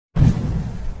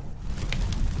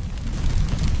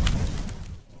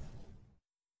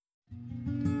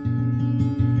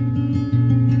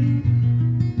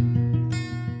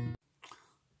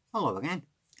Hello again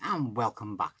and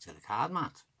welcome back to the card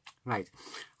mat. Right,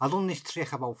 I done this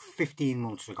trick about 15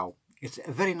 months ago. It's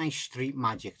a very nice street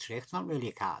magic trick. It's not really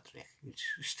a card trick, it's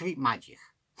street magic.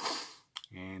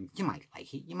 You might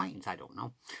like it, you mightn't, I don't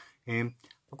know. I've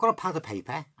got a pad of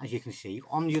paper, as you can see.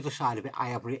 On the other side of it I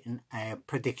have written a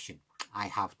prediction. I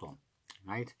have done,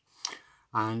 right?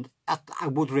 And I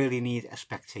would really need a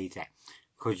spectator,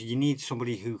 because you need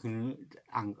somebody who can,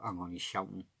 hang on, he's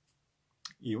shouting.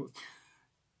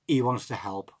 He wants to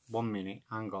help. 1 minute,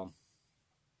 hang on.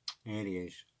 There he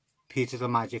is. Peter the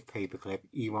Magic Paperclip,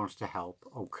 he wants to help.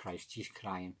 Oh Christ, she's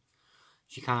crying.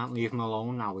 She can't leave him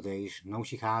alone nowadays. No,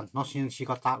 she can't. Not since she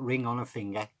got that ring on her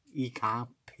finger. He can't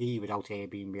pee without her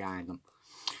being behind him.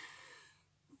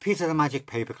 Peter the Magic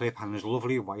Paperclip and his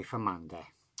lovely wife Amanda.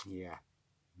 Yeah.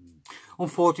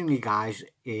 Unfortunately, guys,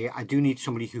 I do need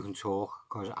somebody who can talk,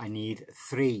 because I need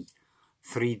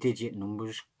three-digit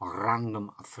numbers, random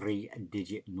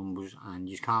three-digit numbers, and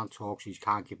you can't talk, so you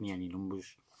can't give me any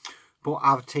numbers. But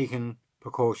I've taken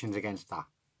precautions against that.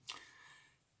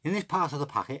 In this part of the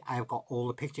packet, I've got all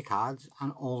the picture cards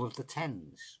and all of the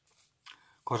tens,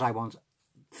 because I want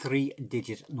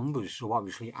three-digit numbers. So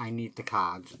obviously, I need the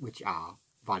cards which are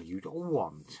valued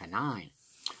 1 to 9,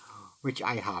 which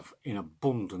I have in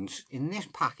abundance in this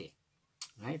packet.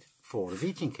 Right, 4 of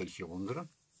each, in case you're wondering.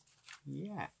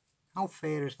 Yeah. How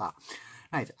fair is that?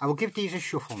 Right, I will give these a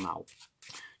shuffle now,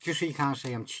 just so you can't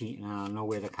say I'm cheating and I know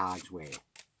where the cards were.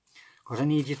 Because I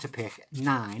need you to pick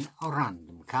 9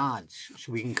 random cards,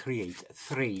 so we can create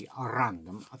 3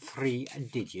 random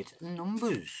 3-digit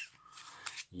numbers.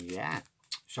 Yeah,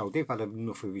 so they've had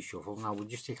enough of a shuffle. Now we'll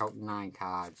just take out 9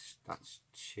 cards. That's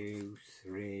 2,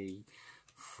 3,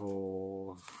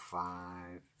 4,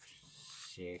 5,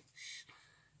 6,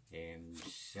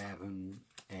 7,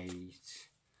 8,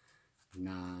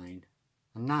 9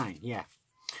 and 9, yeah,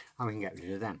 and we can get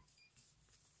rid of them.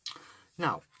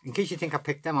 Now, in case you think I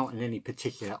picked them out in any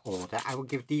particular order, I will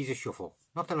give these a shuffle.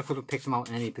 Not that I could have picked them out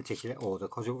in any particular order,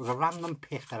 because it was a random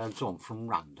pick that I've done from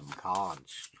random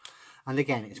cards. And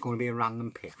again, it's going to be a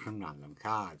random pick from random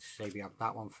cards. Say we have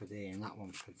that one for there and that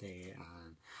one for there,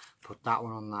 and put that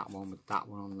one on that one, with that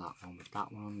one on that one, with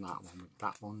that one on that one, with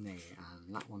that one there,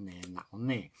 and that one there, and that one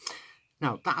there.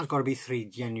 Now, that has got to be 3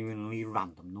 genuinely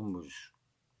random numbers.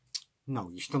 No,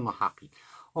 you're still not happy.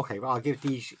 Okay, well, I'll give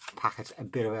these packets a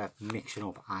bit of a mixing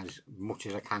up as much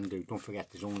as I can do. Don't forget,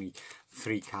 there's only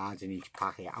 3 cards in each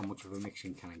packet. How much of a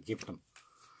mixing can I give them?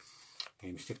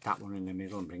 Stick that one in the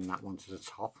middle and bring that one to the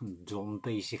top, and done,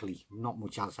 basically. Not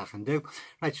much else I can do.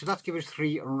 Right, so that's give us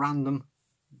 3 random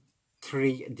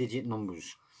 3-digit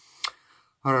numbers.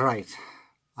 Alright,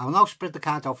 I will now spread the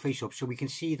cards out face up so we can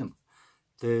see them.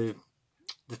 The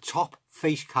top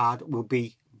face card will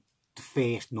be the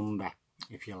first number,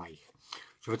 if you like.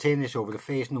 So if I turn this over, the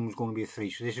first number is going to be a 3,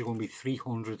 so this is going to be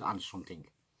 300 and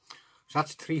something. So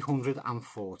that's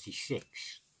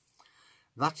 346.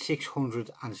 That's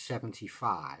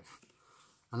 675.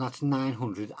 And that's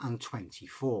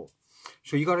 924.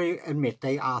 So you got to admit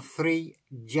they are 3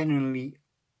 genuinely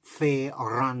fair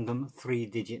random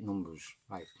 3-digit numbers.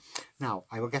 Right. Now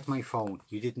I will get my phone.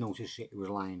 You did notice it was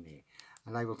lying there.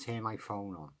 And I will turn my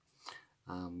phone on.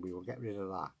 And we will get rid of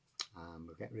that. And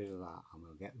we'll get rid of that, and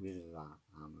we'll get rid of that,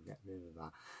 and we'll get rid of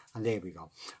that, and there we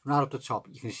go. Right up the top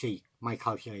you can see my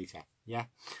calculator. Yeah,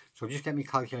 so just get my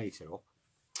calculator up,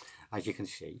 as you can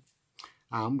see,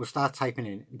 and we'll start typing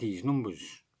in these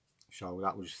numbers. So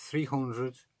that was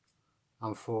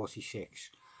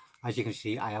 346. As you can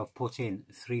see, I have put in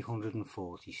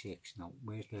 346. Now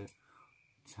where's the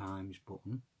times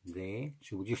button? There.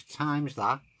 So we'll just times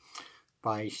that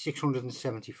by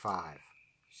 675.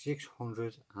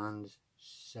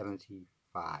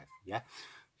 675, yeah,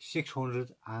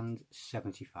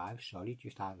 675, sorry,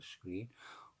 just out of the screen.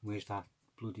 Where's that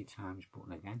bloody times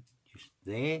button again? Just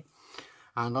there.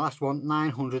 And the last one,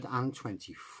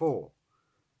 924.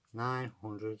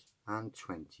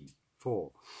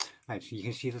 924. Right, so you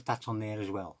can see that that's on there as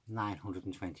well,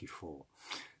 924.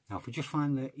 Now if we just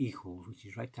find the equals, which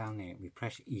is right down there, we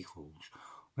press equals,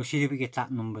 we'll see if we get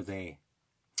that number there.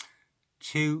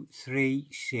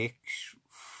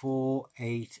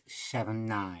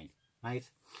 2364879, right?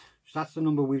 So that's the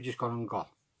number we've just gone and got.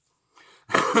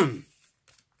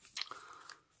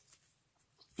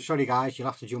 Sorry guys, you'll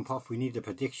have to jump off. We need the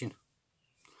prediction.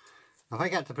 If I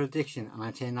get the prediction and I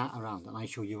turn that around and I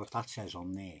show you what that says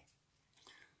on there,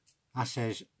 that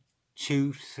says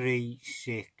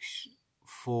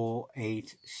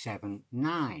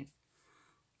 2364879.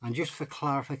 And just for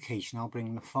clarification, I'll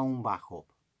bring the phone back up.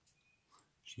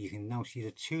 So you can now see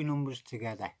the 2 numbers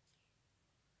together.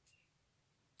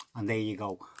 And there you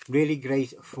go. Really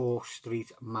great 4th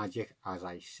Street magic, as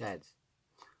I said.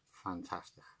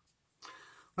 Fantastic.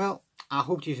 Well, I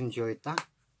hope you enjoyed that.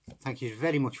 Thank you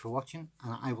very much for watching,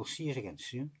 and I will see you again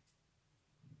soon.